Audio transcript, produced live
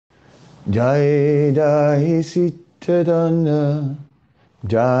Jai Jai Siddhana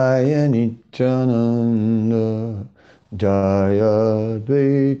Jaya Nityananda Jaya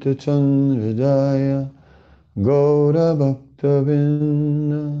Advaita Chandra Jaya Gaura Bhakta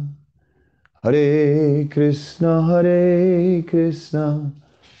Vinda Hare Krishna Krishna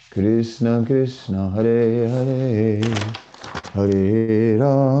Krishna Hare Hare Hare Hare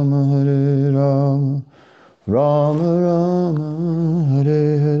Rama Rama Rama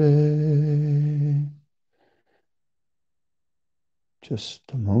Hare Hare. Just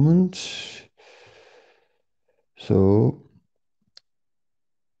a moment. So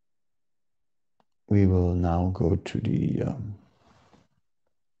we will now go to the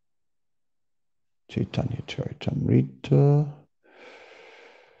Chaitanya Charitamrita.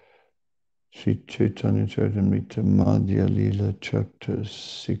 Sri Chaitanya Charitamrita Madhya Lila chapter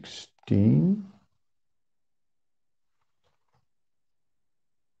 16.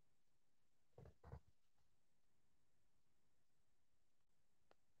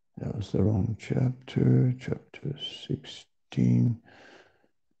 That was the wrong chapter, chapter 16.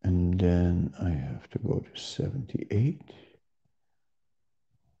 And then I have to go to 78.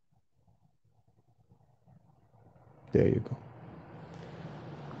 There you go.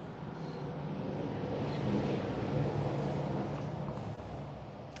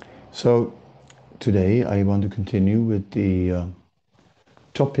 So today I want to continue with the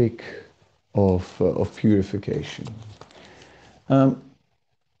topic of purification.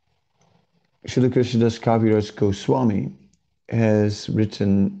 Srila Krishnadas Kaviraj Goswami has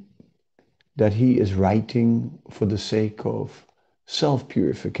written that he is writing for the sake of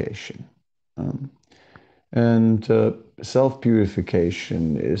self-purification. And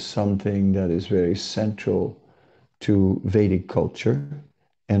self-purification is something that is very central to Vedic culture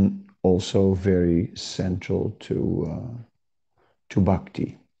and also very central to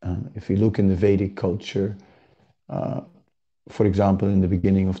bhakti. If you look in the Vedic culture, for example, in the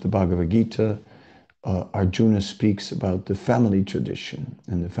beginning of the Bhagavad Gita, Arjuna speaks about the family tradition,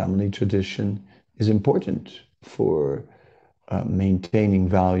 and the family tradition is important for maintaining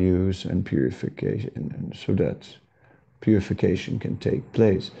values and purification, and so that purification can take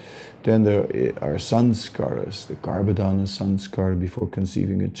place. Then there are sanskaras, the Garbhadana sanskara before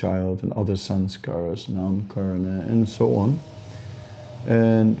conceiving a child, and other sanskaras, namkarana, and so on.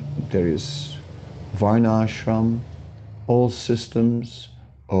 And there is varnashram, all systems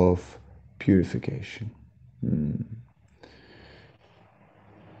of purification. In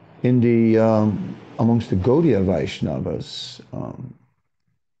the amongst the Gaudiya Vaishnavas,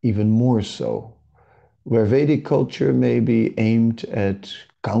 even more so, where Vedic culture may be aimed at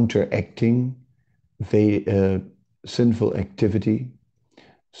counteracting sinful activity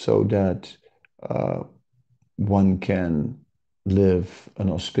so that one can live an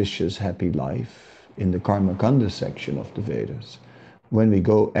auspicious, happy life in the Karma Kanda section of the Vedas. When we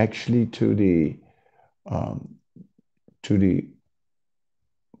go actually to the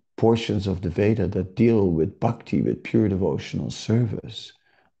portions of the Veda that deal with bhakti, with pure devotional service,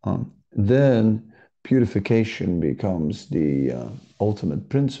 then purification becomes the ultimate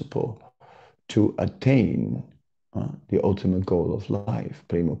principle to attain the ultimate goal of life,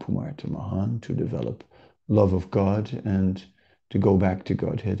 prema pumarta mahan, to develop love of God and to go back to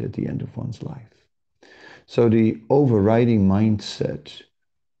Godhead at the end of one's life. So the overriding mindset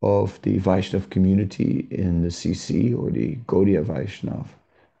of the Vaishnav community in the CC, or the Gaudiya Vaishnav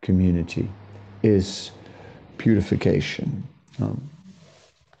community, is purification.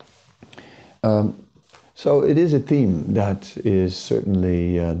 So it is a theme that is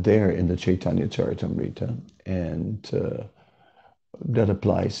certainly there in the Chaitanya Charitamrita, and that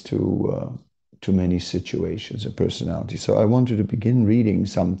applies to many situations and personalities. So I wanted to begin reading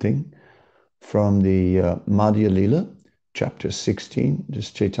something from the Madhya Lila, chapter 16, this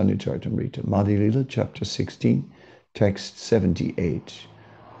Chaitanya Charitamrita. Madhya Lila, chapter 16, text 78.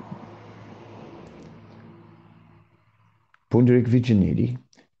 Pundarik Vijayanidhi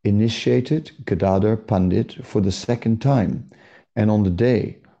initiated Gadadhar Pandit for the second time, and on the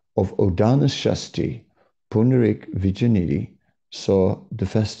day of Odana Shasti, Pundarik Vijayanidhi saw the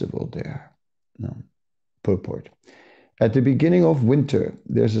festival there. Purport. At the beginning of winter,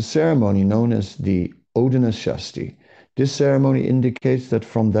 there's a ceremony known as the Odana Shasti. This ceremony indicates that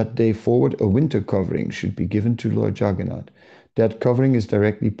from that day forward, a winter covering should be given to Lord Jagannath. That covering is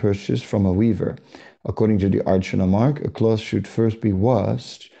directly purchased from a weaver. According to the Archana mark, a cloth should first be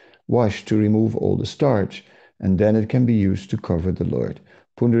washed to remove all the starch, and then it can be used to cover the Lord.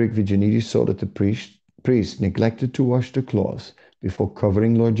 Pundarik Vijayanidhi saw that the priest neglected to wash the cloth before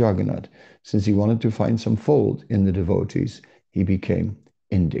covering Lord Jagannath. Since he wanted to find some fault in the devotees, he became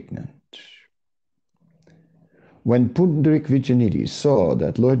indignant. When Pundrik Vijayanidhi saw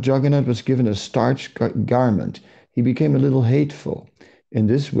that Lord Jagannath was given a starched garment, he became a little hateful. In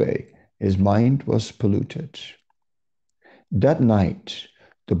this way, his mind was polluted. That night,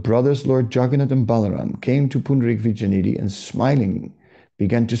 the brothers Lord Jagannath and Balaram came to Pundrik Vijayanidhi and smiling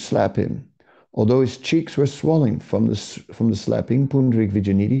began to slap him. Although his cheeks were swelling from the slapping, Pundrik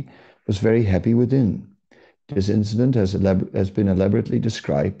Vijayanidhi was very happy within. This incident has been elaborately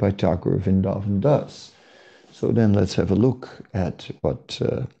described by Thakur Vrindavan Das. So then let's have a look at what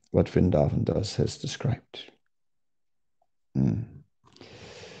Vrindavan Das has described. One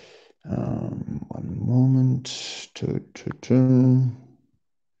moment.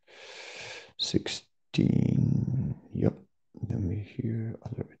 16. Yep. Then we hear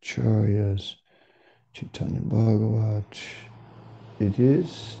other acharyas. Chaitanya Bhagavat. It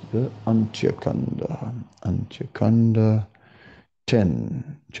is the Antyakanda. Antyakanda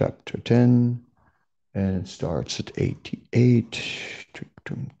 10. Chapter 10. And it starts at 88,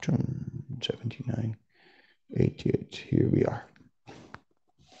 79, 88. Here we are.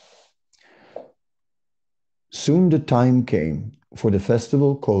 Soon the time came for the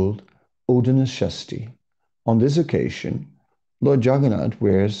festival called Udana-shashti. On this occasion, Lord Jagannath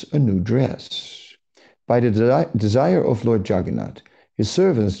wears a new dress. By the desire of Lord Jagannath, his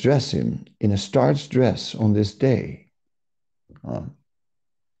servants dress him in a starched dress on this day.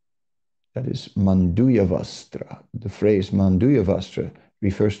 That is Manduya Vastra. The phrase Manduya Vastra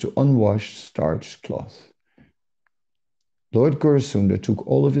refers to unwashed starched cloth. Lord Gaurasundar took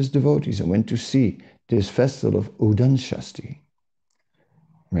all of his devotees and went to see this festival of Udana-shashti.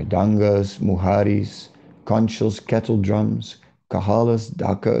 Mridangas, muharis, conchals, kettle drums, kahalas,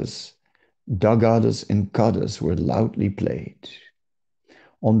 dakas, dagadas, and kadas were loudly played.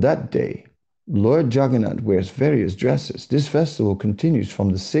 On that day, Lord Jagannath wears various dresses. This festival continues from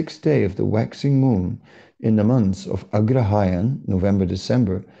the 6th day of the waxing moon in the months of Agrahayan, November,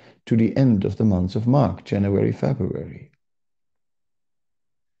 December, to the end of the months of Magh, January, February.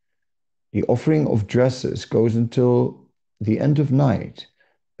 The offering of dresses goes until the end of night.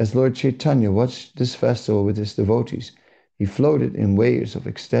 As Lord Chaitanya watched this festival with his devotees, he floated in waves of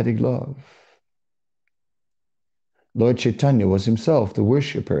ecstatic love. Lord Chaitanya was himself the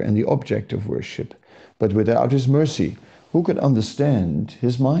worshipper and the object of worship, but without his mercy, who could understand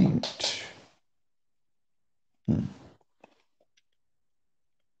his mind?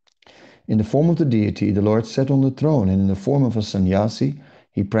 In the form of the deity, the Lord sat on the throne, and in the form of a sannyasi,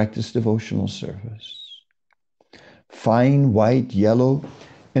 he practiced devotional service. Fine white, yellow,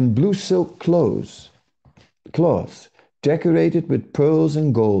 and blue silk cloths decorated with pearls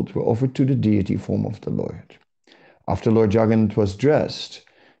and gold were offered to the deity form of the Lord. After Lord Jagannath was dressed,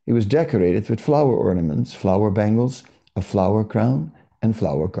 he was decorated with flower ornaments, flower bangles, a flower crown, and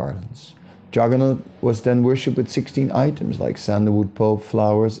flower garlands. Jagannath was then worshipped with 16 items like sandalwood pulp,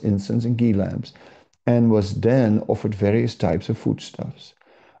 flowers, incense, and ghee lamps, and was then offered various types of foodstuffs.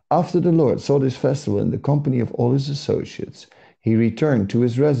 After the Lord saw this festival in the company of all his associates, he returned to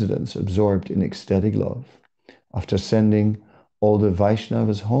his residence absorbed in ecstatic love. After sending all the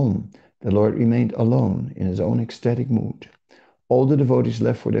Vaishnavas home, the Lord remained alone in his own ecstatic mood. All the devotees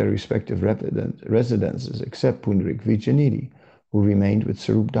left for their respective residences except Pundrik Vijayanidhi, who remained with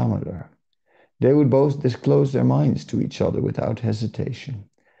Sarup Damodar. They would both disclose their minds to each other without hesitation.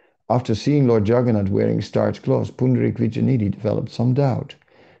 After seeing Lord Jagannath wearing starched clothes, Pundrik Vijayanidhi developed some doubt.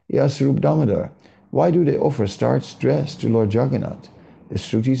 He asked Sarup Damodar, why do they offer starched dress to Lord Jagannath? The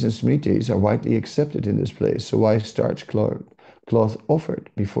Shrutis and Smritis are widely accepted in this place, so why starched cloth offered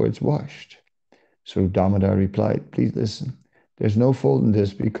before it's washed? Sarup Damodar replied, please listen. There's no fault in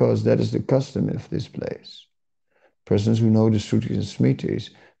this because that is the custom of this place. Persons who know the Shrutis and Smritis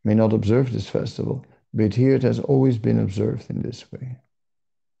may not observe this festival, but here it has always been observed in this way.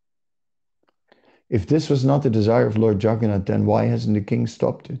 If this was not the desire of Lord Jagannath, then why hasn't the king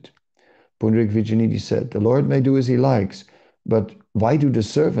stopped it? Pundrik Vijayanidhi said, the Lord may do as he likes, but why do the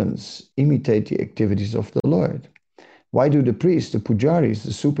servants imitate the activities of the Lord? Why do the priests, the pujaris,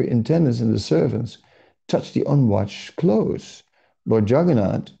 the superintendents, and the servants touch the unwashed clothes? Lord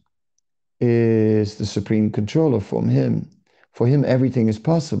Jagannath is the supreme controller. For him, everything is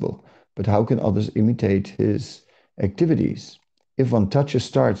possible, but how can others imitate his activities? If one touches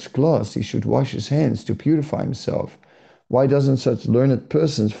starched cloth, he should wash his hands to purify himself. Why doesn't such learned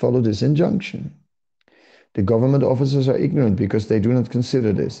persons follow this injunction? The government officers are ignorant because they do not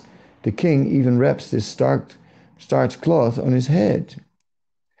consider this. The king even wraps this starched cloth on his head.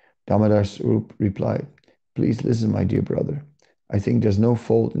 Damodar Swarup replied, please listen, my dear brother. I think there's no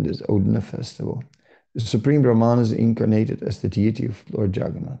fault in this Udana festival. The Supreme Brahman is incarnated as the deity of Lord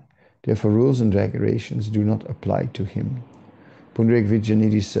Jagannath. Therefore, rules and regulations do not apply to him. Pundarik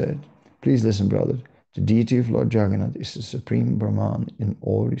Vijayanidhi said, please listen, brother. The deity of Lord Jagannath is the supreme Brahman in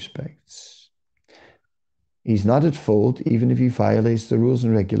all respects. He's not at fault even if he violates the rules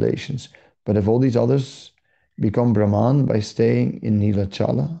and regulations. But if all these others become Brahman by staying in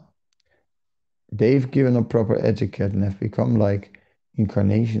Nilachala, they've given up proper etiquette and have become like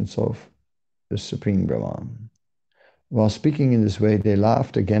incarnations of the supreme Brahman. While speaking in this way, they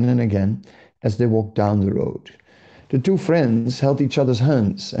laughed again and again as they walked down the road. The two friends held each other's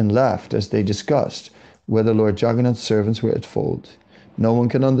hands and laughed as they discussed whether Lord Jagannath's servants were at fault. No one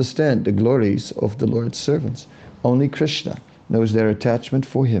can understand the glories of the Lord's servants. Only Krishna knows their attachment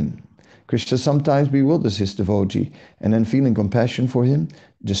for him. Krishna sometimes bewilders his devotee and then, feeling compassion for him,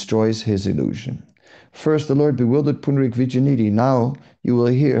 destroys his illusion. First the Lord bewildered Pundarik Vijayanidhi. Now you will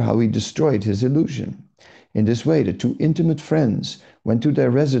hear how he destroyed his illusion. In this way, the two intimate friends went to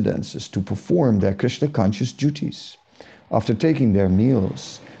their residences to perform their Krishna-conscious duties. After taking their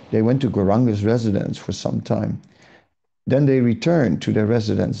meals, they went to Gauranga's residence for some time. Then they returned to their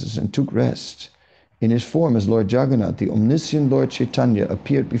residences and took rest. In his form as Lord Jagannath, the omniscient Lord Chaitanya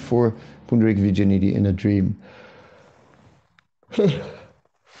appeared before Pundarik Vijayanidhi in a dream.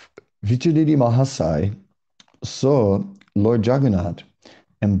 Vijayanidhi Mahasai saw Lord Jagannath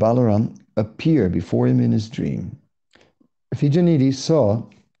and Balaram appear before him in his dream. Vijayanidhi saw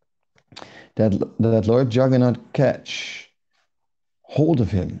that Lord Jagannath catch hold of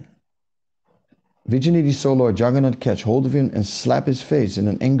him. Vijayanidhi saw Lord Jagannath catch hold of him and slap his face in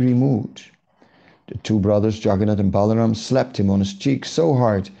an angry mood. The two brothers, Jagannath and Balaram, slapped him on his cheek so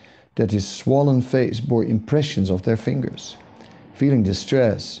hard that his swollen face bore impressions of their fingers. Feeling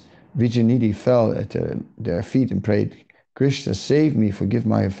distress, Vijayanidhi fell at their feet and prayed, Krishna, save me, forgive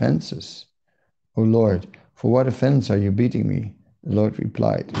my offenses. O Lord, for what offense are you beating me? The Lord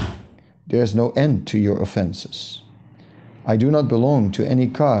replied, there is no end to your offenses. I do not belong to any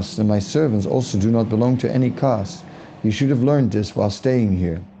caste, and my servants also do not belong to any caste. You should have learned this while staying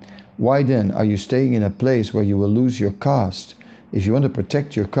here. Why then are you staying in a place where you will lose your caste? If you want to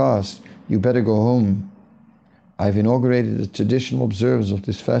protect your caste, you better go home. I've inaugurated the traditional observance of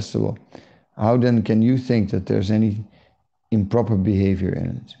this festival. How then can you think that there's any improper behavior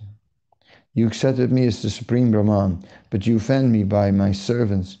in it? You accepted me as the supreme Brahman, but you offend me by my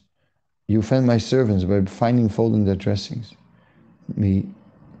servants. You offend my servants by finding fault in their dressings.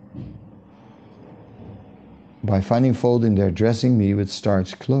 By finding fault in their dressing me with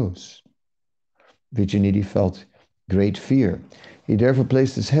starched clothes. Vijayanidhi felt great fear. He therefore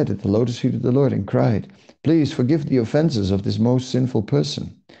placed his head at the lotus feet of the Lord and cried, please forgive the offenses of this most sinful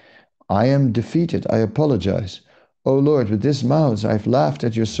person. I am defeated. I apologize. O Lord, with this mouth I have laughed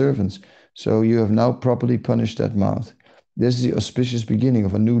at your servants, so you have now properly punished that mouth. This is the auspicious beginning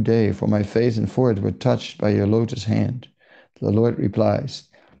of a new day, for my face and forehead were touched by your lotus hand. The Lord replies,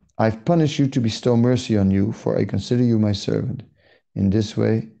 I've punished you to bestow mercy on you, for I consider you my servant. In this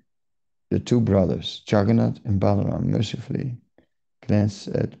way, the two brothers, Jagannath and Balaram, mercifully glanced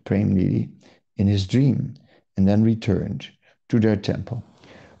at Prem Nidhi in his dream and then returned to their temple.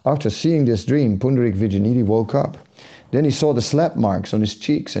 After seeing this dream, Pundarik Vijayanidhi woke up. Then he saw the slap marks on his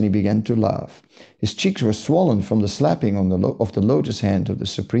cheeks and he began to laugh. His cheeks were swollen from the slapping of the lotus hand of the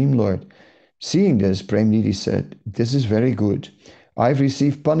Supreme Lord. Seeing this, Prem Nidhi said, this is very good. I've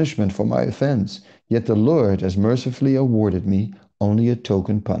received punishment for my offense, yet the Lord has mercifully awarded me only a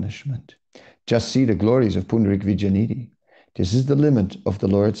token punishment. Just see the glories of Pundarik Vijayanidhi. This is the limit of the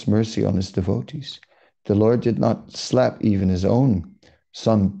Lord's mercy on his devotees. The Lord did not slap even his own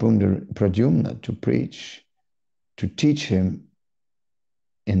son Pradyumna to teach him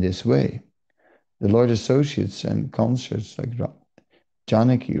in this way. The Lord associates and consorts like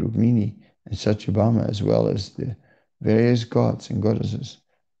Janaki, Rukmini, and Satyabhama, as well as the various gods and goddesses,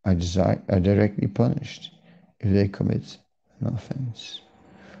 are directly punished if they commit an offense.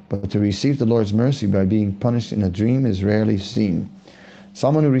 But to receive the Lord's mercy by being punished in a dream is rarely seen.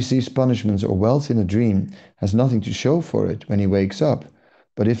 Someone who receives punishments or wealth in a dream has nothing to show for it when he wakes up.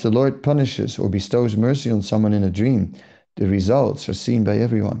 But if the Lord punishes or bestows mercy on someone in a dream, the results are seen by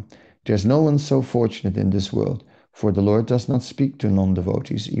everyone. There's no one so fortunate in this world, for the Lord does not speak to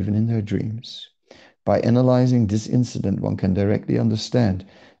non-devotees even in their dreams. By analyzing this incident, one can directly understand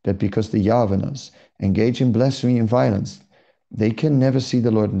that because the Yavanas engage in blasphemy and violence, they can never see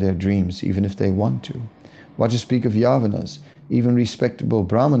the Lord in their dreams, even if they want to. What to speak of Yavanas, even respectable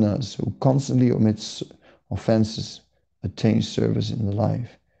Brahmanas who constantly omit offenses, attain service in the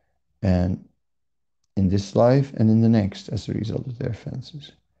life, and in this life and in the next as a result of their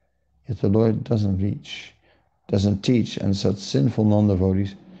offenses. Yet the Lord doesn't teach, and such sinful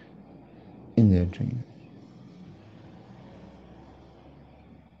non-devotees in their dream.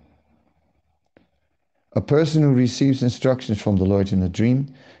 A person who receives instructions from the Lord in a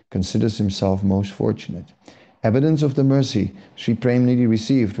dream considers himself most fortunate. Evidence of the mercy Sri Prem Nidhi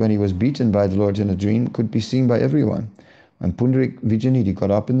received when he was beaten by the Lord in a dream could be seen by everyone. When Pundarik Vijayanidhi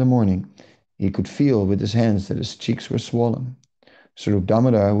got up in the morning, he could feel with his hands that his cheeks were swollen. Swarup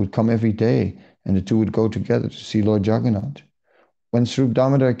Damodar would come every day, and the two would go together to see Lord Jagannath. When Swarup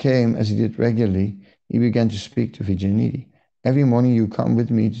Damodar came, as he did regularly, he began to speak to Vijayanidhi. Every morning you come with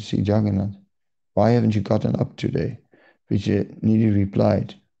me to see Jagannath. Why haven't you gotten up today? Vijayanidhi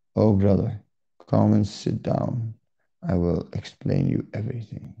replied, Oh brother, come and sit down. I will explain you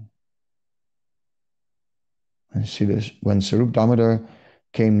everything. When Swarup Damodar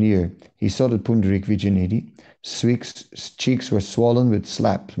came near, he saw that Pundarik Vijayanidhi's cheeks were swollen with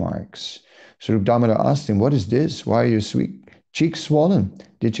slap marks. Swarup Damodar asked him, What is this? Why are your cheeks swollen?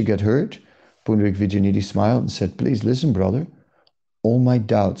 Did you get hurt? Pundarik Vijayanidhi smiled and said, Please listen, brother. All my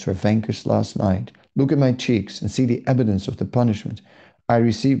doubts were vanquished last night. Look at my cheeks and see the evidence of the punishment I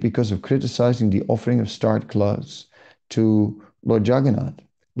received because of criticizing the offering of starred clothes to Lord Jagannath.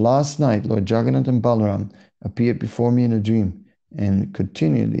 Last night, Lord Jagannath and Balaram appeared before me in a dream and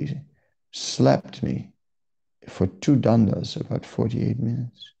continually slapped me for 2 dandas, about 48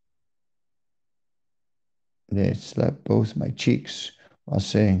 minutes. They slapped both my cheeks while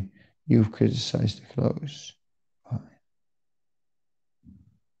saying, You've criticized the clothes.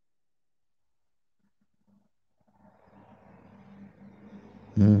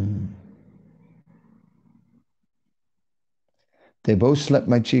 They both slapped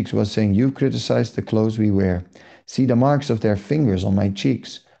my cheeks while saying, You criticized the clothes we wear. See the marks of their fingers on my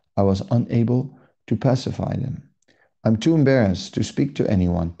cheeks. I was unable to pacify them. I'm too embarrassed to speak to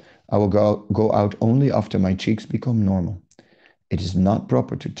anyone. I will go out only after my cheeks become normal. It is not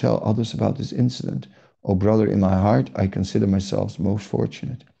proper to tell others about this incident. Oh brother, in my heart, I consider myself most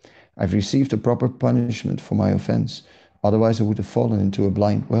fortunate. I've received a proper punishment for my offense. Otherwise, I would have fallen into a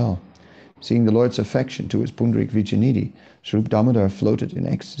blind well. Seeing the Lord's affection towards Pundarik Vijayanidhi, Swarup Damodar floated in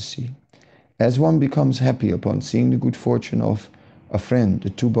ecstasy. As one becomes happy upon seeing the good fortune of a friend,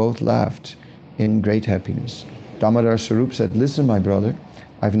 the two both laughed in great happiness. Damodar Swarup said, Listen, my brother,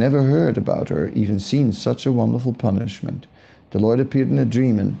 I've never heard about or even seen such a wonderful punishment. The Lord appeared in a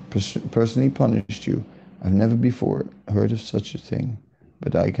dream and personally punished you. I've never before heard of such a thing,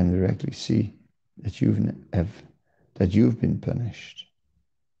 but I can directly see that you've been punished.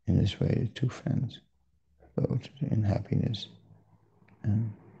 In this way, the two friends floated in happiness.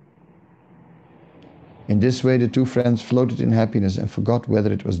 In this way, the two friends floated in happiness and forgot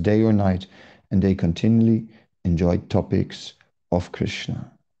whether it was day or night, and they continually enjoyed topics of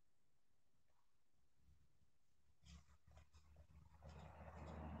Krishna.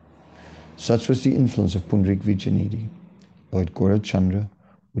 Such was the influence of Pundarik Vijayanidhi. Lord Gaurachandra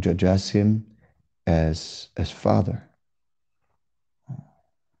would address him as father.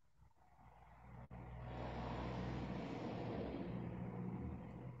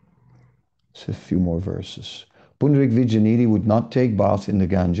 So a few more verses. Pundarik Vijayanidhi would not take bath in the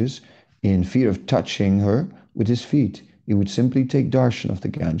Ganges in fear of touching her with his feet. He would simply take darshan of the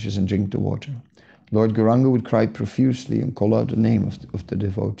Ganges and drink the water. Lord Gauranga would cry profusely and call out the name of the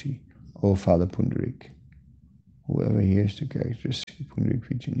devotee. O Father Pundarik, whoever hears the characteristic of Pundarik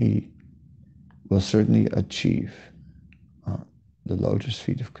Vijayanidhi will certainly achieve the lotus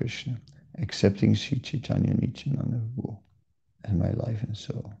feet of Krishna, accepting Sri Chaitanya Nityananda as my life and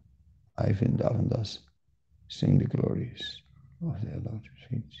soul. I, Vrindavan Das, sing the glories of their lotus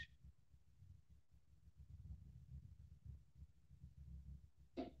feet.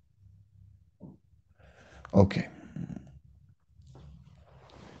 Okay.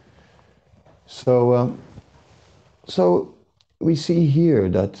 So we see here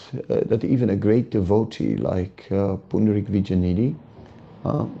that even a great devotee like Pundarik Vijayanidhi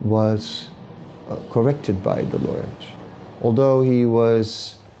was corrected by the Lord. Although he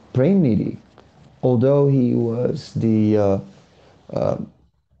was Prem Nidhi, although he was a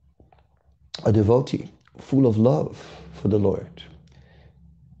devotee full of love for the Lord,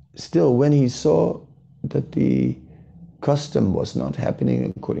 still when he saw that the custom was not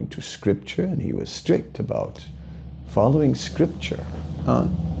happening according to scripture, and he was strict about following scripture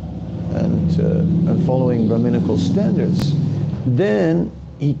and following Brahminical standards, then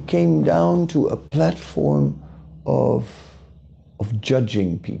he came down to a platform of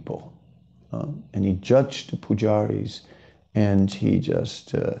judging people. And he judged the pujaris, and he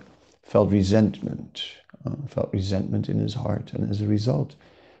just felt resentment in his heart. And as a result,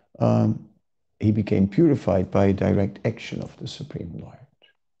 he became purified by direct action of the Supreme Lord.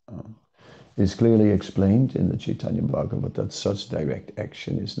 It is clearly explained in the Chaitanya Bhagavad that such direct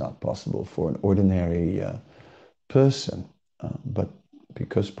action is not possible for an ordinary person. But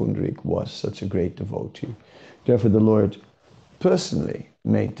because Pundarik was such a great devotee, therefore the Lord personally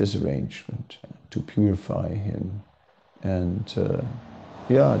made this arrangement to purify him. And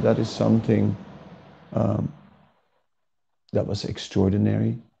yeah, that is something that was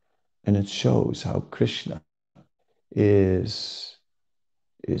extraordinary. And it shows how Krishna is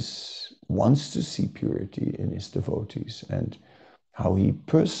wants to see purity in his devotees, and how he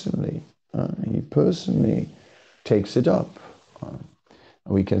personally takes it up.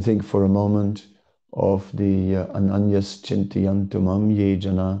 We can think for a moment of the Ananyas Chintayantamam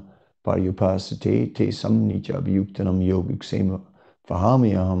Yejana Paryupasate Te Samnitya Abhyuktanam Yogiksema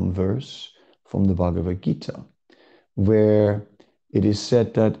Vahamyaham verse from the Bhagavad Gita, where it is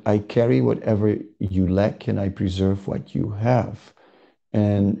said that I carry whatever you lack and I preserve what you have.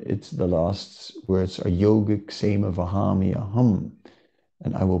 And it's the last words are yogic sema vahami aham,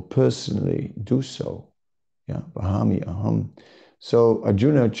 and I will personally do so. Yeah, vahami aham. So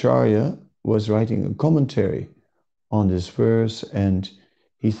Arjuna Acharya was writing a commentary on this verse, and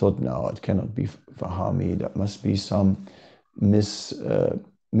he thought, no, it cannot be vahami. That must be some miswriting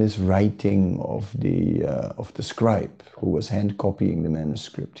of the scribe who was hand copying the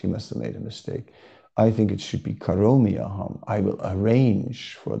manuscript. He must have made a mistake. I think it should be karomi aham. I will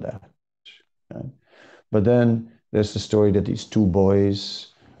arrange for that. Right? But then there's the story that these two boys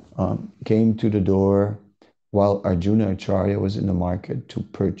came to the door while Arjuna Acharya was in the market to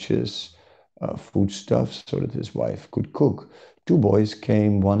purchase foodstuffs so that his wife could cook. Two boys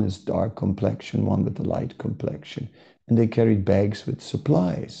came, one is dark complexion, one with a light complexion, and they carried bags with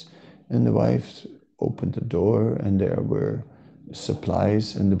supplies. And the wife opened the door, and there were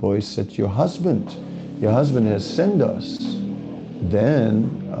supplies, and the boys said, your husband has sent us.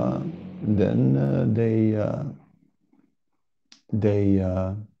 Then they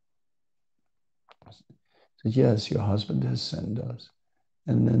said, yes, your husband has sent us.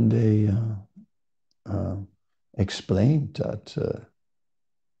 And then they explained that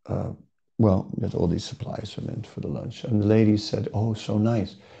that all these supplies were meant for the lunch. And the lady said, oh, so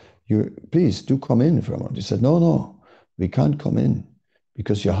nice. Please do come in for a moment. He said, no, we can't come in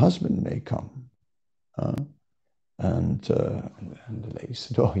because your husband may come. And the lady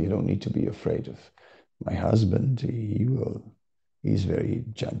said, oh, you don't need to be afraid of my husband. He's very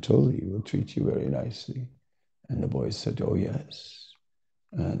gentle. He will treat you very nicely. And the boys said, oh, yes.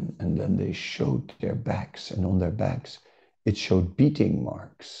 And then they showed their backs, and on their backs, it showed beating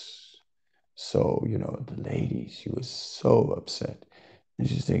marks. So, the lady, she was so upset. And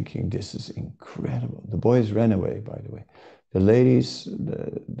she's thinking, this is incredible. The boys ran away, by the way. The ladies,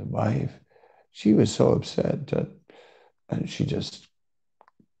 the wife, she was so upset and she just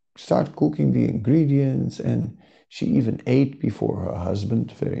started cooking the ingredients, and she even ate before her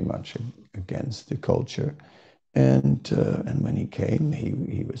husband, very much against the culture. And when he came,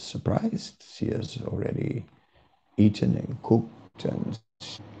 he was surprised. She has already eaten and cooked, and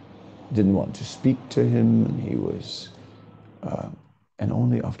didn't want to speak to him. And he was, and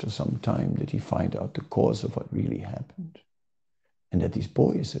only after some time did he find out the cause of what really happened, and that these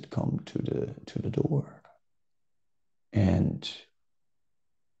boys had come to the door. And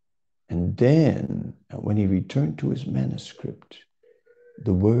then when he returned to his manuscript,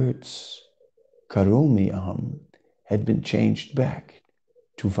 the words karomi aham had been changed back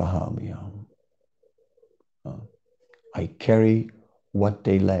to vahami aham. I carry what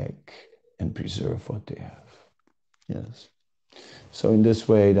they lack and preserve what they have. Yes. So in this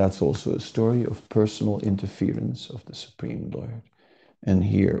way, that's also a story of personal interference of the Supreme Lord. And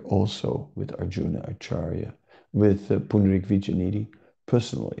here also with Arjuna Acharya, with Pundarik Vijayanidhi,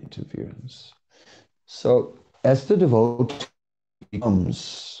 personal interference. So as the devotee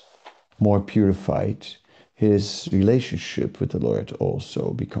becomes more purified, his relationship with the Lord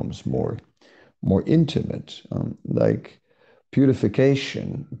also becomes more intimate. Like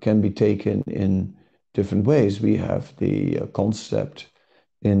purification can be taken in different ways. We have the concept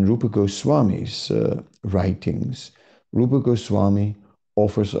in Rupa Goswami's writings. Rupa Goswami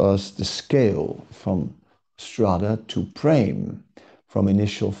offers us the scale from Shraddha to Prem, from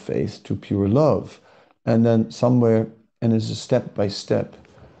initial faith to pure love. And then somewhere, and it's a step-by-step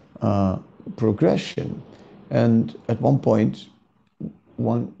progression. And at one point,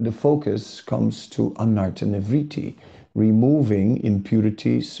 the focus comes to anartha nivritti, removing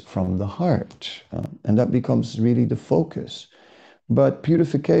impurities from the heart. And that becomes really the focus. But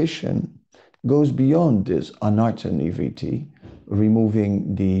purification goes beyond this anartha nivritti,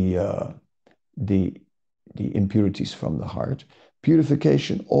 removing the impurities from the heart.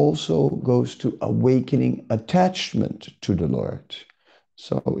 Purification also goes to awakening attachment to the Lord.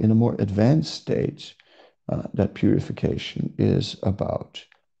 So in a more advanced stage, that purification is about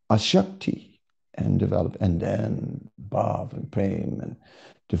ashakti and then bhav and prem and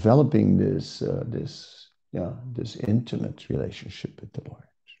developing this intimate relationship with the Lord.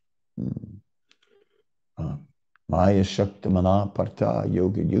 Maya Shaktamana Partha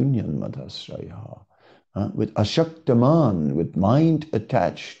Yoga Union Madhasraya. With Ashaktaman, with mind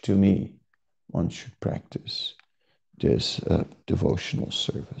attached to me, one should practice this devotional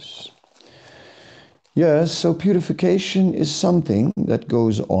service. Yes, so purification is something that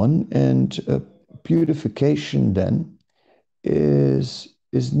goes on, and purification then is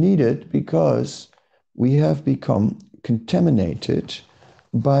needed because we have become contaminated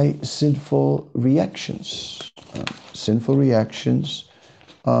by sinful reactions. Sinful reactions,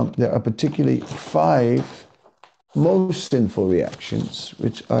 there are particularly 5 most sinful reactions,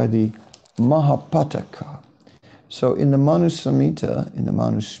 which are the Mahapataka. So in the Manusamhita, in the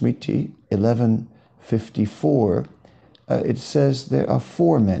Manusmriti 1154, it says there are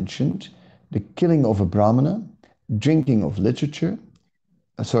 4 mentioned: the killing of a Brahmana, drinking of liquor,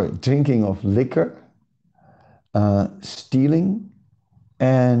 stealing,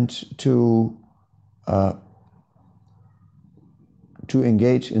 and to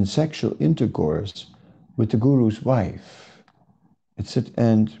engage in sexual intercourse with the Guru's wife.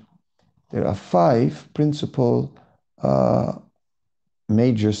 And there are 5 principal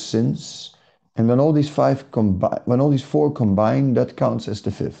major sins, and when all these 4 combine, that counts as the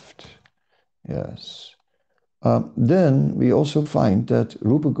 5th. Yes. Then we also find that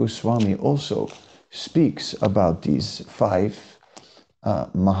Rupa Goswami also speaks about these 5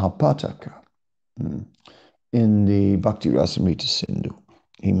 Mahapataka. In the Bhakti Rasamrita Sindhu,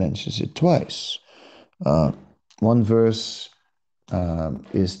 he mentions it twice. One verse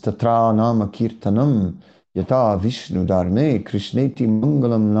is Tatra Nama Kirtanam Yata Vishnu Dharme Krishneti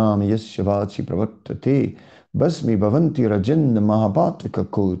Mangalam Nama Yasya Vachi Pravartate Basmi Bhavanti Rajenda Mahapataka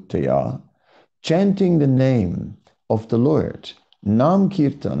Kotaya. Chanting the name of the Lord, Nam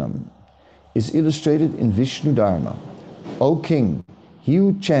Kirtanam, is illustrated in Vishnu Dharma. O King, he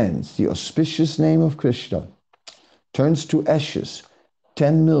who chants the auspicious name of Krishna turns to ashes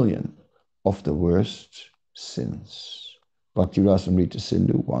 10 million of the worst sins. Bhakti Rasamrita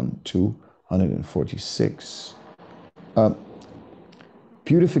Sindhu 1:246.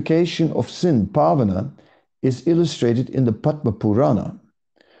 Purification of sin, Pavana, is illustrated in the Padma Purana.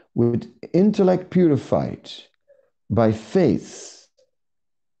 With intellect purified by faith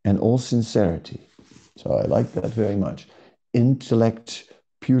and all sincerity. So I like that very much. Intellect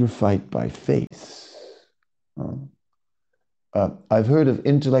purified by faith. I've heard of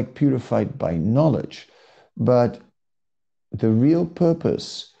intellect purified by knowledge, but the real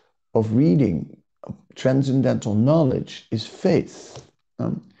purpose of reading transcendental knowledge is faith.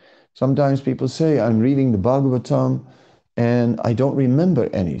 Sometimes people say, I'm reading the Bhagavatam and I don't remember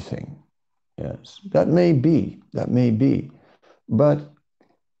anything. Yes, that may be. But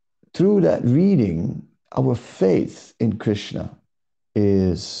through that reading, our faith in Krishna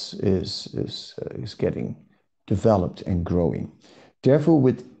is getting developed and growing.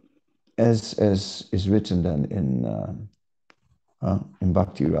 Therefore, as is written then in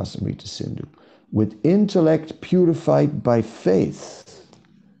Bhakti Rasamrita Sindhu, with intellect purified by faith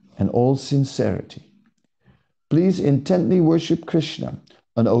and all sincerity, please intently worship Krishna,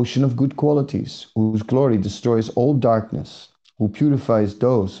 an ocean of good qualities, whose glory destroys all darkness, who purifies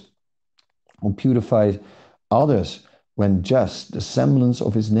others when just the semblance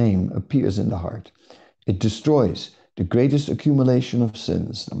of his name appears in the heart. It destroys the greatest accumulation of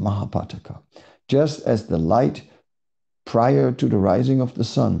sins, the Mahapataka, just as the light prior to the rising of the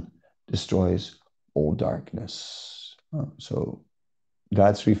sun destroys all darkness. So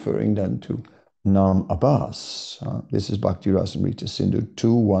that's referring then to Nam Abbas. This is Bhakti Rasamrita Sindhu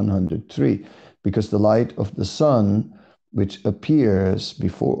 2:103. Because the light of the sun, which appears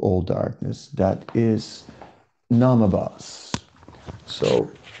before all darkness, that is Nam Abbas.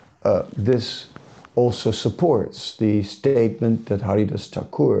 So this also supports the statement that Haridas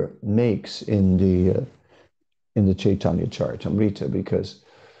Thakur makes in the Chaitanya Charitamrita, because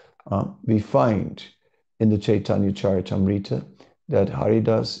we find in the Chaitanya Charitamrita that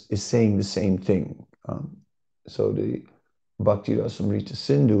Haridas is saying the same thing. So the Bhakti Rasamrita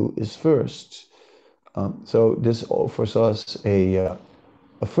Sindhu is first. So this offers us a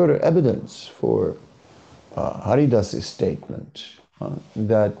further evidence for Haridas's statement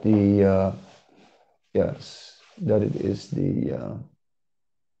that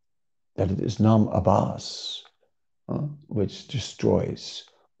it is Nam Abbas which destroys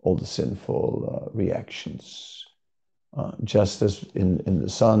all the sinful reactions. Just as in the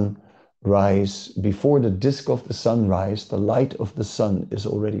sunrise, before the disk of the sunrise, the light of the sun is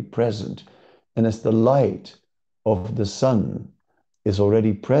already present. And as the light of the sun is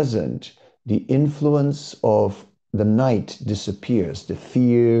already present, the influence of the night disappears. The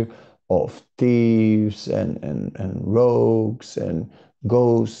fear of thieves and rogues and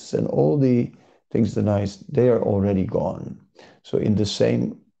ghosts and all the things, the nice, they are already gone. So in the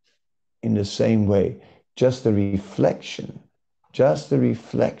same way, just the reflection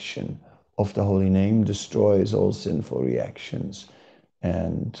of the holy name destroys all sinful reactions.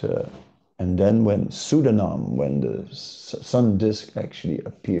 And then when Sudanam, when the sun disk actually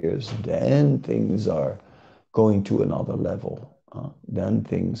appears, then things are going to another level. Then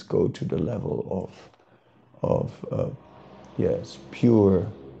things go to the level of yes, pure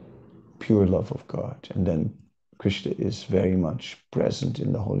love of God. And then Krishna is very much present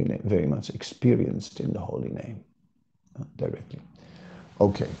in the holy name, very much experienced in the holy name directly.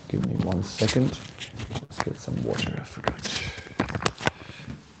 Okay, give me 1 second. Let's get some water, I forgot.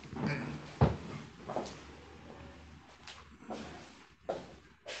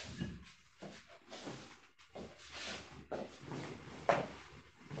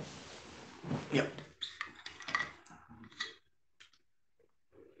 Yep.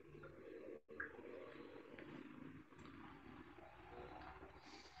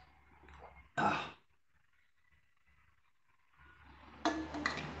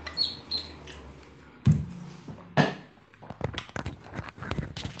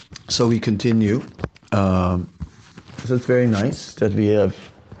 So we continue. So it's very nice that we have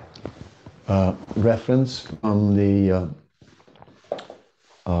reference from the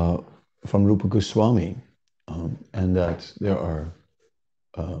from Rupa Goswami, and that there are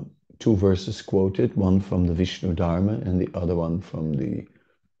 2 verses quoted, one from the Vishnu Dharma and the other one from the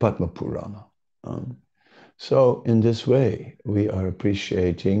Padma Purana. So in this way, we are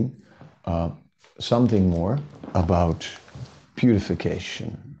appreciating something more about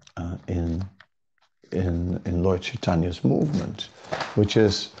purification in Lord Chaitanya's movement, which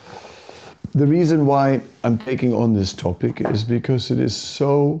is the reason why I'm taking on this topic, is because it is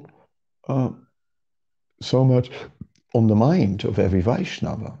so much on the mind of every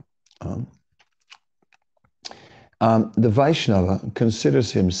Vaishnava. The Vaishnava considers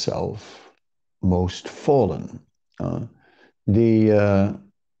himself most fallen. This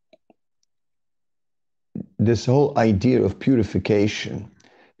whole idea of purification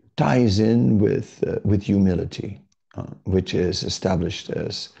ties in with humility, which is established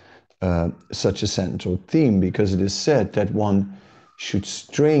as such a central theme, because it is said that one should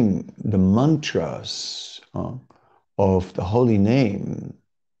string the mantras of the holy name.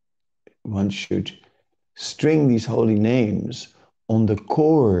 One should string these holy names on the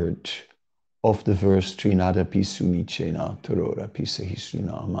chord of the verse Trinada Pisunichena Tarora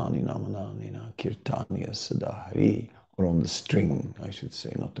Pisahisrina Amani Namananina Kirtania Sadahari, or on the string, I should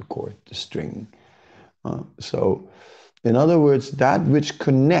say, not the chord, the string. So, in other words, that which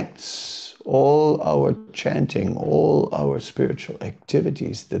connects all our chanting, all our spiritual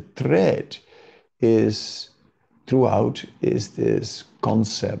activities, the thread is throughout is this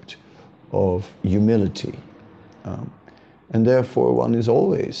concept of humility. And therefore one is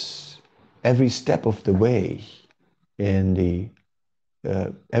always, every step of the way, the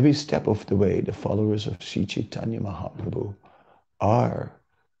followers of Sri Chaitanya Mahaprabhu are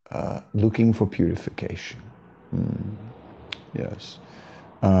looking for purification. Yes.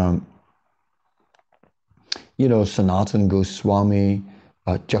 Sanatana Goswami,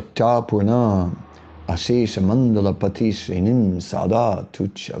 Chakta Purna, Asesha Mandala Pati Srenim Sada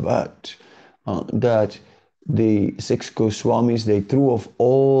Tuchavat, that the 6 Goswamis, they threw off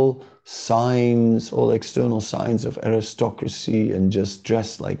all signs, all external signs of aristocracy, and just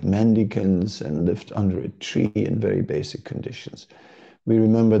dressed like mendicants and lived under a tree in very basic conditions. We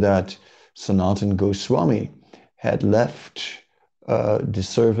remember that Sanatana Goswami had left the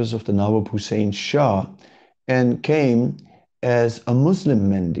service of the Nawab Hussain Shah and came as a Muslim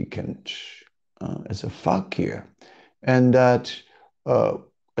mendicant, as a fakir. And that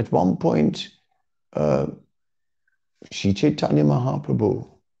at one point, Sri Chaitanya Mahaprabhu,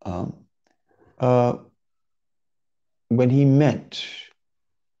 when he met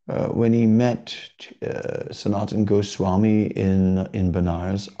Sanatana Goswami in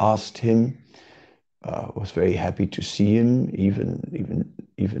Benares, asked him, was very happy to see him,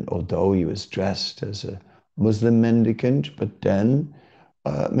 even although he was dressed as a Muslim mendicant, but then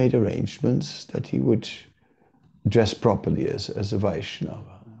made arrangements that he would dress properly as a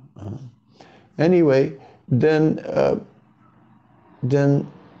Vaishnava. Anyway, Then, then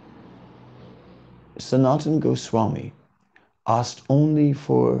Sanatana Goswami asked only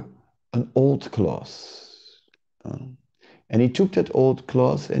for an old cloth. And he took that old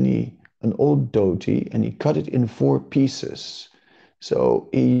cloth and an old dhoti, and he cut it in 4 pieces. So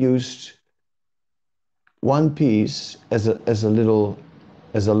he used one piece as a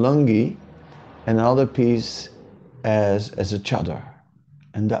lungi, and another piece as a chadar,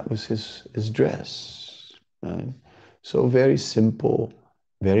 and that was his dress. Right? So very simple,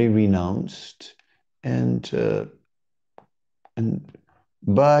 very renounced, and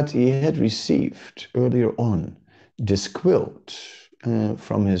but he had received earlier on this quilt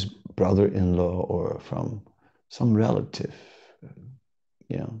from his brother-in-law or from some relative.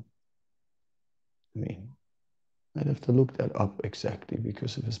 Yeah, I mean, I'd have to look that up exactly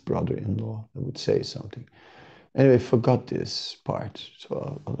because of his brother-in-law. I would say something. Anyway, forgot this part,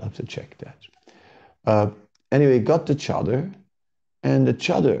 so I'll have to check that. Anyway, got the chadar, and the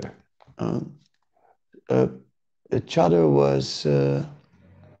chadar,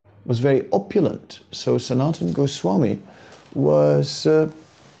 was very opulent. So Sanatana Goswami was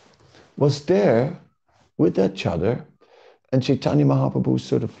there with that chadar, and Chaitanya Mahaprabhu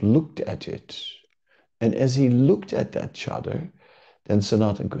sort of looked at it. And as he looked at that chadar, then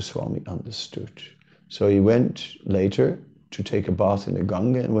Sanatana Goswami understood. So he went later to take a bath in the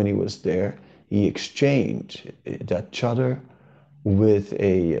Ganga, and when he was there, he exchanged that chadar with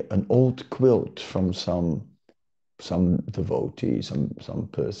an old quilt from some devotee, some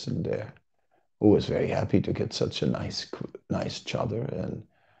person there, who was very happy to get such a nice chadar,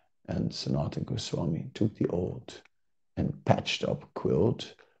 and Sanatana Goswami took the old and patched up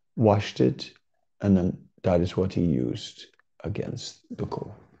quilt, washed it, and then that is what he used against the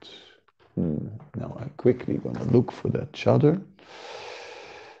cold. Now I quickly gonna look for that chadar.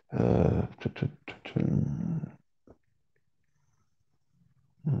 1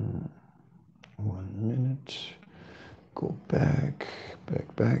 minute. Go back.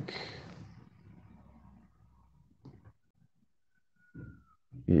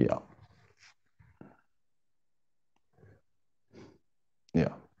 Yeah.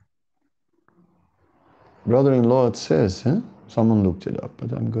 Yeah. Brother-in-law, it says, huh? Someone looked it up,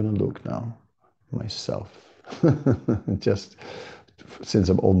 but I'm gonna look now myself. Just since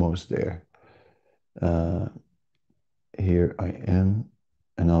I'm almost there. Here I am,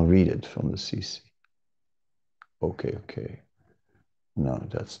 and I'll read it from the CC. Okay. Now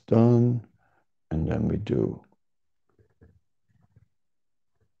that's done, and then we do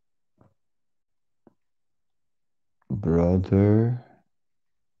brother-in-law.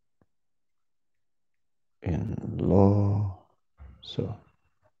 So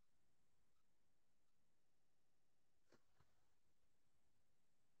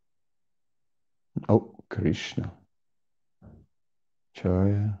Krishna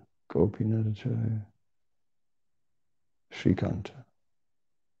Chaya, Gopinatha, Shrikanta.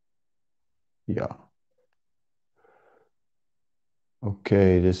 Yeah.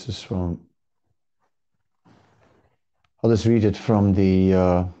 Okay, this is I'll just read it from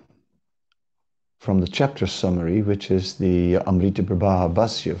the chapter summary, which is the Amrita Prabha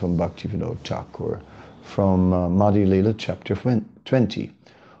Bhasya from Bhaktivinoda Thakur, from Madhya Lila, chapter 20.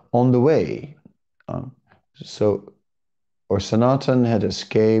 On the way, Sanatan had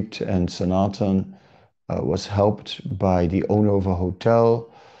escaped, and Sanatan was helped by the owner of a hotel,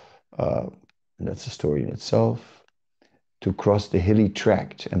 and that's a story in itself, to cross the hilly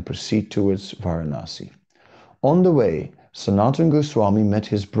tract and proceed towards Varanasi. On the way, Sanatana Goswami met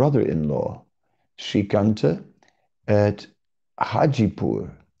his brother-in-law, Shrikanta, at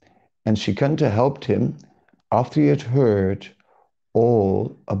Hajipur, and Shrikanta helped him after he had heard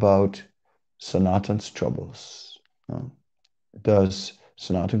all about Sanatan's troubles. Thus,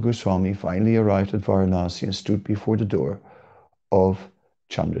 Sanatana Goswami finally arrived at Varanasi and stood before the door of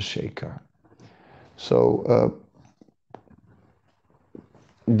Chandrasekhar. So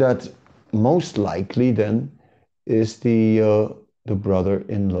that most likely then is the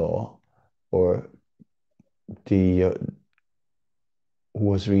brother-in-law, or who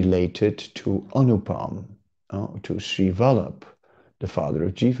was related to Anupam, to Sri Vallabh, the father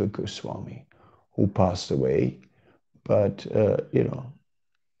of Jiva Goswami, who passed away, but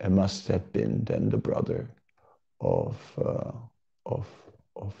it must have been then the brother of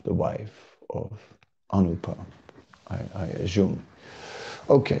the wife of Anupam, I assume.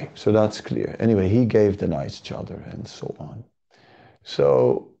 Okay, so that's clear. Anyway, he gave the nice chadar and so on.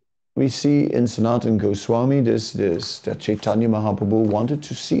 So we see in Sanatana Goswami that Chaitanya Mahaprabhu wanted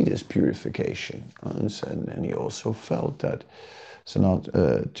to see this purification, and he also felt that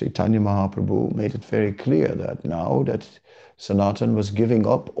Chaitanya Mahaprabhu made it very clear that now that Sanatan was giving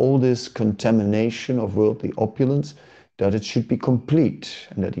up all this contamination of worldly opulence, that it should be complete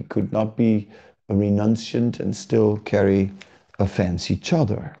and that he could not be a renunciant and still carry a fancy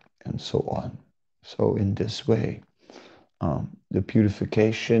chadar and so on. So in this way, the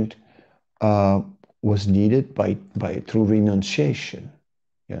purification was needed through renunciation.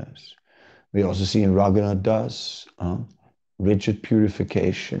 Yes, we also see in Raghunath Das rigid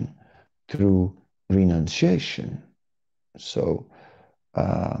purification through renunciation. So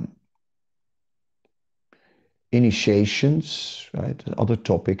initiations, right? Another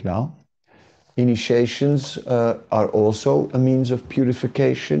topic now. Initiations are also a means of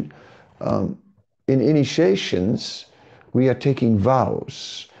purification. In initiations, we are taking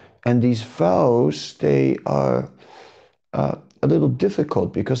vows, and these vows, they are a little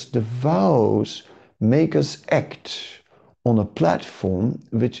difficult because the vows make us act on a platform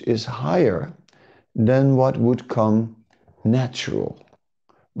which is higher than what would come natural.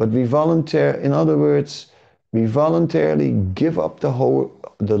 But we in other words, we voluntarily give up the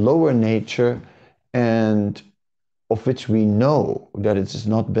lower nature, and of which we know that it is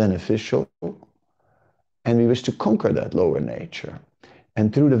not beneficial, and we wish to conquer that lower nature.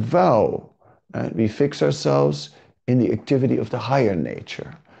 And through the vow, we fix ourselves in the activity of the higher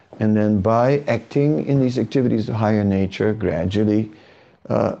nature. And then by acting in these activities of higher nature, gradually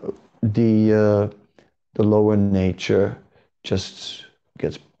the lower nature just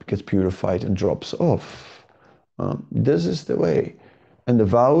gets purified and drops off. This is the way. And the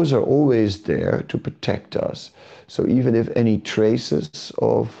vows are always there to protect us. So even if any traces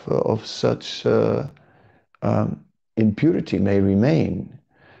of such impurity may remain,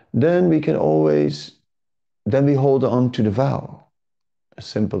 then we can always, then we hold on to the vow. As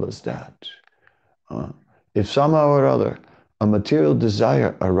simple as that. If somehow or other a material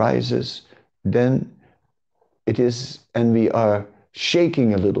desire arises, then it is, and we are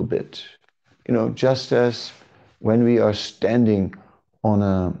shaking a little bit, just as when we are standing on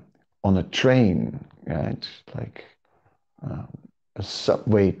a train, right? Like a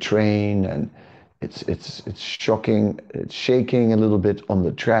subway train, and it's shocking, it's shaking a little bit on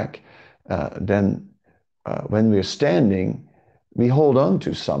the track. Then when we're standing, we hold on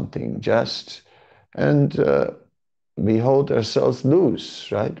to something and we hold ourselves loose,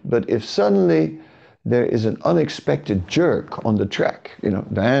 right? But if suddenly there is an unexpected jerk on the track,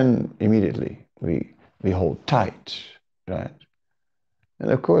 then immediately we hold tight, right? And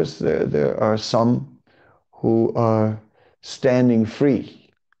of course, there are some who are standing free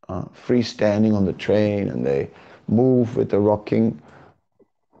standing on the train, and they move with the rocking,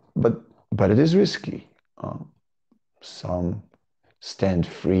 but it is risky. Some stand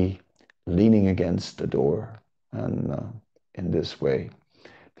free, leaning against the door, and in this way,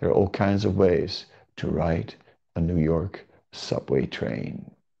 there are all kinds of ways to ride a New York subway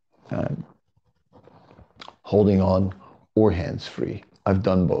train. Holding on or hands-free. I've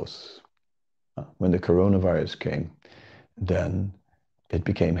done both. When the coronavirus came, then it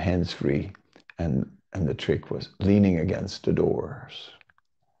became hands-free, and the trick was leaning against the doors.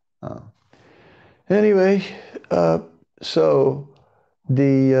 Anyway, so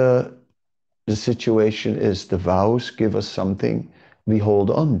the situation is the vows give us something we hold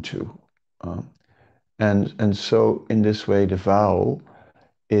on to. And so in this way, the vow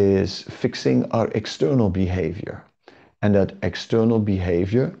is fixing our external behavior. And that external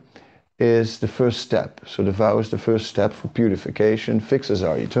behavior is the first step. So the vow is the first step for purification, fixes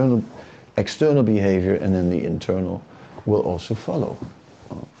our external behavior, and then the internal will also follow.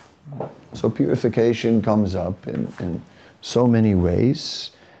 So purification comes up in so many ways,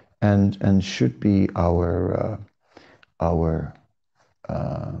 and should be our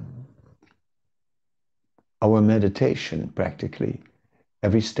meditation practically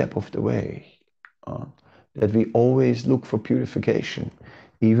every step of the way. That we always look for purification.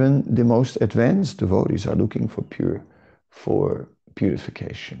 Even the most advanced devotees are looking for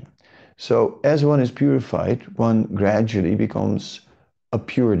purification. So as one is purified, one gradually becomes a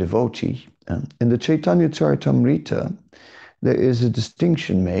pure devotee. In the Chaitanya Charitamrita, there is a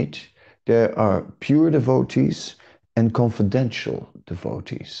distinction made. There are pure devotees and confidential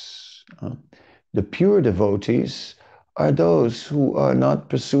devotees. The pure devotees are those who are not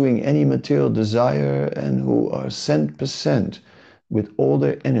pursuing any material desire and who are 100% with all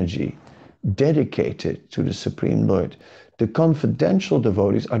their energy dedicated to the Supreme Lord. The confidential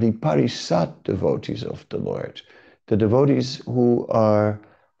devotees are the parisat devotees of the Lord, the devotees who are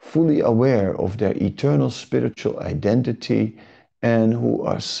fully aware of their eternal spiritual identity and who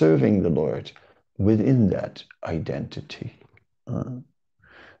are serving the Lord within that identity.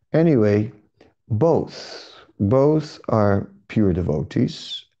 Anyway, both are pure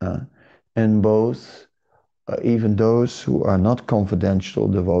devotees, and both, even those who are not confidential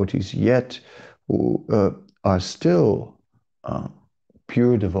devotees yet, who are still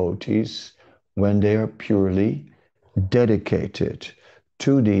pure devotees when they are purely dedicated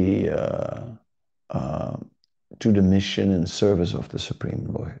to the mission and service of the Supreme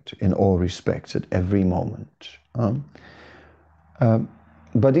Lord in all respects at every moment.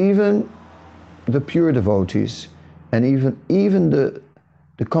 But even the pure devotees and even the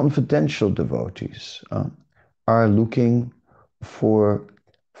confidential devotees are looking for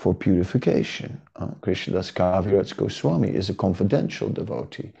purification. Krishnadas Kaviraj Goswami is a confidential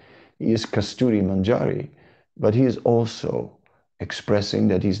devotee. He is Kasturi Manjari, but he is also expressing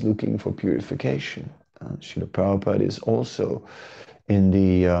that he's looking for purification. Srila Prabhupada is also in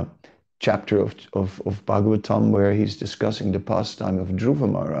the chapter of Bhagavatam where he's discussing the pastime of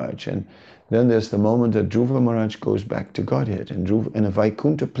Dhruva Maharaj. And then there's the moment that Dhruva Maharaj goes back to Godhead, and a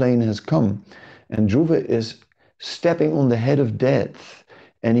Vaikuntha plane has come, and Dhruva is stepping on the head of death,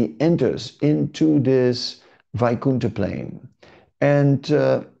 and he enters into this Vaikuntha plane, and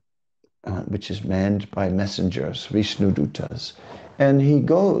which is manned by messengers, Vishnu Dutas, and he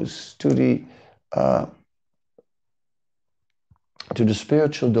goes to the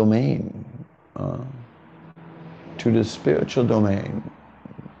spiritual domain,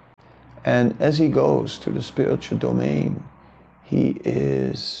 and as he goes to the spiritual domain, he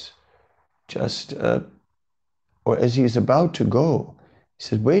is just, or as he is about to go, he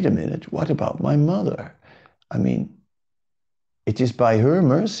said, wait a minute, what about my mother? I mean, it is by her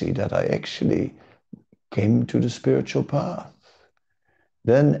mercy that I actually came to the spiritual path.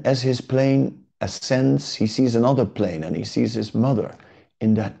 Then as his plane ascends, he sees another plane, and he sees his mother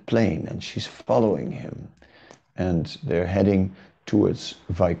in that plane, and she's following him, and they're heading towards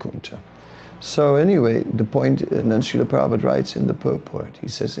Vaikuntha. So anyway, the point, and then Srila Prabhupada writes in the purport, he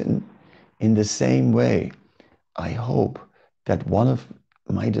says, in the same way, I hope that one of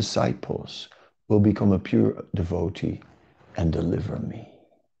my disciples will become a pure devotee and deliver me.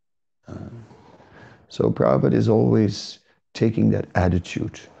 So Prabhupada is always taking that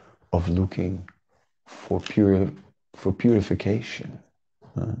attitude of looking for purification.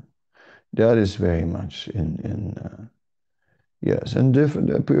 That is very much yes, and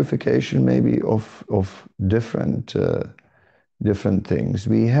different purification maybe of different things.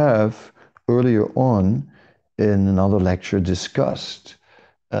 We have earlier on in another lecture discussed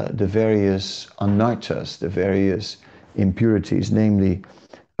the various anarthas, the various impurities, namely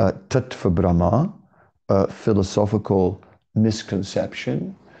tattva brahma, philosophical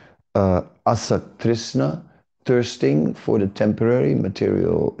misconception, asatrisna, thirsting for the temporary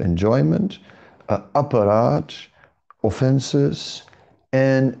material enjoyment, aparat, offenses,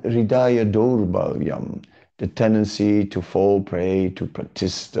 and hridaya daurbalyam, the tendency to fall prey to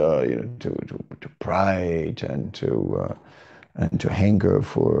pratistha, to pride and to hanker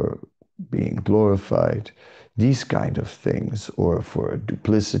for being glorified, these kind of things, or for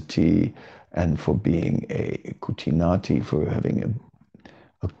duplicity and for being a kutinati, for having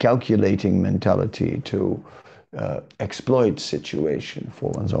a calculating mentality to exploit situation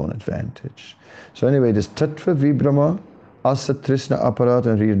for one's own advantage. So anyway, this tattva vibrama, asatrisna aparat,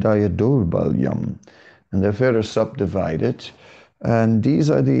 and hridaya daurbalyam, and they're further subdivided, and these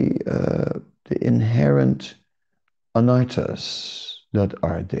are the inherent anarthas that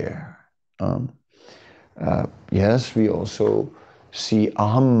are there. Yes, we also see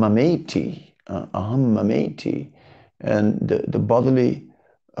aham mameti, and the bodily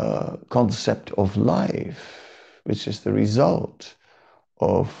concept of life, which is the result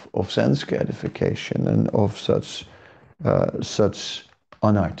of sense gratification and of such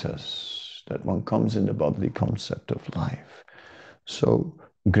anarthas, that one comes in the bodily concept of life. So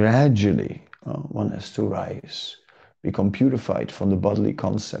gradually one has to rise, become purified from the bodily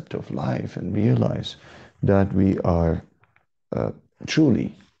concept of life, and realize that we are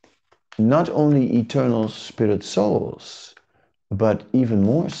truly not only eternal spirit souls, but even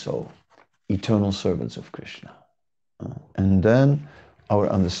more so, eternal servants of Krishna. And then our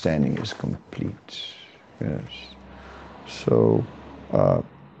understanding is complete. Yes. So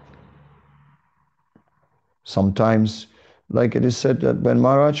sometimes, like it is said that when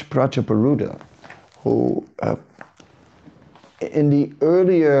Maharaj Prataparuda, who in the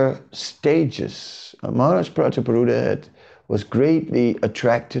earlier stages, Maharaj Prataparuda was greatly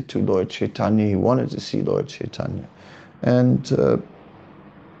attracted to Lord Chaitanya. He wanted to see Lord Chaitanya. And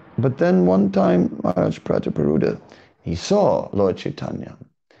but then one time Maharaj Prataparuda, he saw Lord Chaitanya.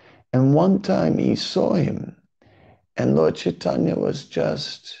 And one time he saw him, And Lord Chaitanya was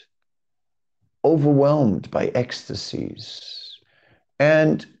just overwhelmed by ecstasies.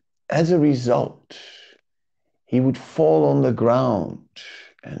 And as a result, he would fall on the ground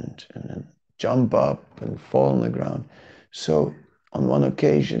and then jump up and fall on the ground. So on one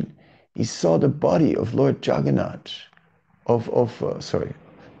occasion, he saw the body of Lord Jagannath,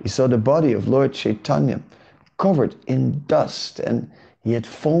 he saw the body of Lord Chaitanya covered in dust, and he had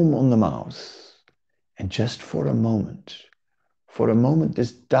foam on the mouth. And just for a moment,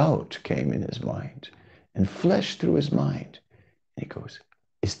 this doubt came in his mind and flashed through his mind. And he goes,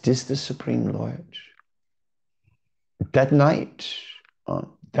 is this the Supreme Lord? That night,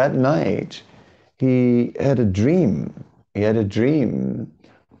 he had a dream. He had a dream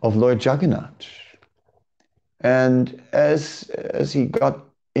of Lord Jagannath. And as he got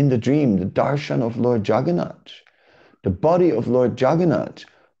in the dream, the darshan of Lord Jagannath, the body of Lord Jagannath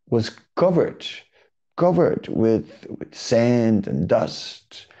was covered with sand and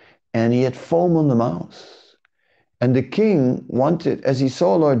dust, and he had foam on the mouth. And the king wanted, as he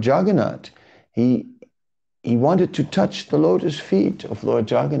saw Lord Jagannath, he wanted to touch the lotus feet of Lord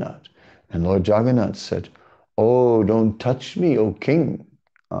Jagannath. And Lord Jagannath said, oh, don't touch me, O king.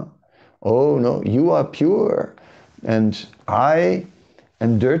 Oh, no, you are pure, and I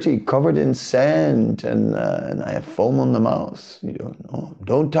am dirty, covered in sand, and I have foam on the mouth.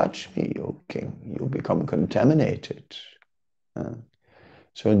 Don't touch me, O king. You'll become contaminated.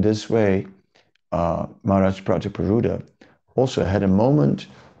 So in this way, Maharaj Prataparuddha also had a moment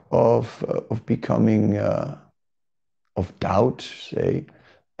of becoming, of doubt, say,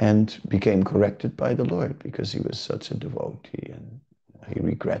 and became corrected by the Lord because he was such a devotee, and he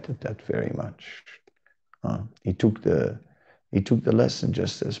regretted that very much. He took the lesson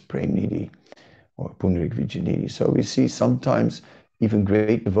just as Prem-nidhi or Pundarik Vijayanidhi. So we see sometimes even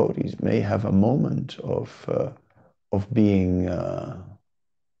great devotees may have a moment of being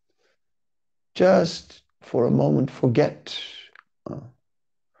just for a moment forget.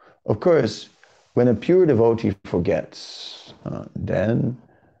 Of course, when a pure devotee forgets, then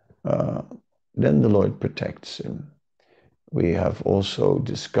the Lord protects him. We have also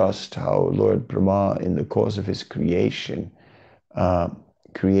discussed how Lord Brahma, in the course of his creation,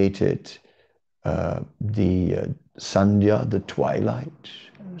 created the Sandhya, the twilight.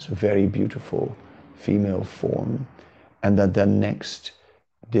 It's a very beautiful female form. And that then next,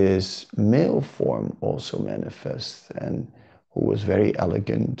 this male form also manifests, and who was very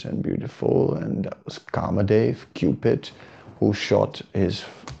elegant and beautiful, and that was Kamadev, Cupid, who shot his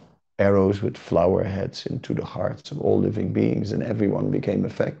arrows with flower heads into the hearts of all living beings, and everyone became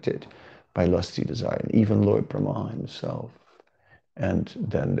affected by lusty desire, even Lord Brahma himself. And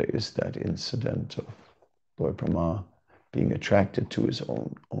then there is that incident of Lord Brahma being attracted to his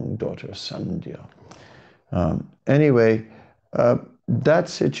own daughter Sandhya. Anyway, that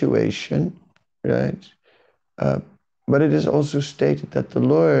situation, right? But it is also stated that the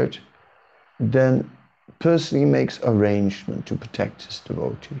Lord then personally makes arrangement to protect his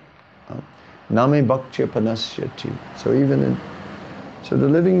devotee. Name bhaktya panasyati. So the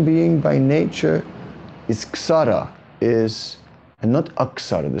living being by nature is ksara, and not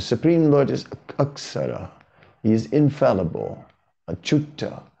aksara. The Supreme Lord is aksara. He is infallible,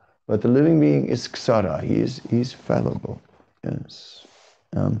 achyuta. But the living being is ksara. He's fallible. Yes.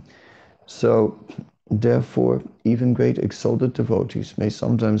 So therefore, even great exalted devotees may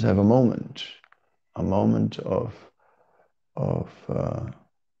sometimes have a moment of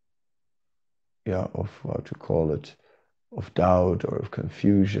how to call it, of doubt or of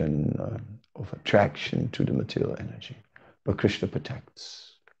confusion, of attraction to the material energy. But Krishna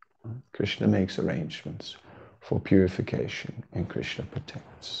protects. Krishna makes arrangements for purification, and Krishna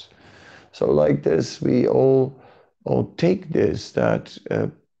protects. So like this, we all take this, that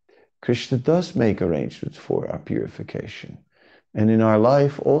Krishna does make arrangements for our purification. And in our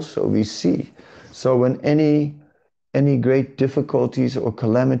life also we see. So when any great difficulties or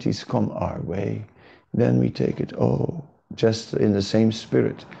calamities come our way, then we take it, just in the same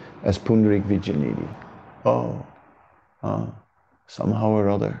spirit as Pundarik Vijayanidhi. Somehow or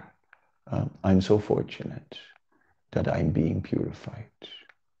other, I'm so fortunate that I'm being purified.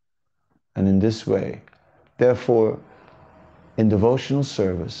 And in this way, therefore, in devotional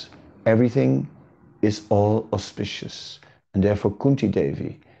service, everything is all auspicious. And therefore Kunti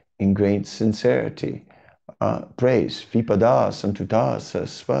Devi, in great sincerity, prays, Vipada Santuta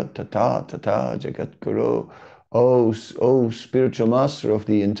Sasvat Tata Tata Jagat Guru. Oh, spiritual master of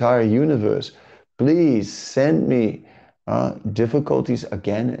the entire universe, please send me difficulties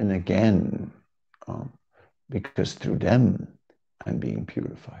again and again, because through them I'm being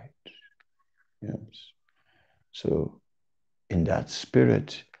purified. Yes. So in that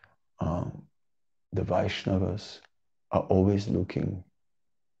spirit, the Vaishnavas are always looking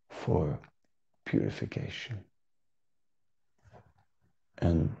for purification.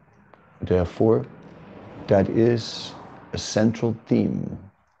 And therefore, that is a central theme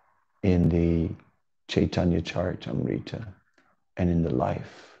in the Chaitanya Charitamrita and in the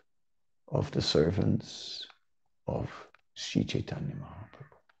life of the servants of Sri Chaitanya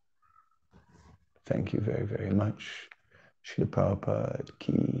Mahaprabhu. Thank you very, very much. Srila Prabhupada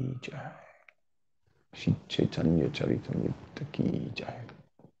ki jai. Sri Chaitanya Charitamrita ki jai.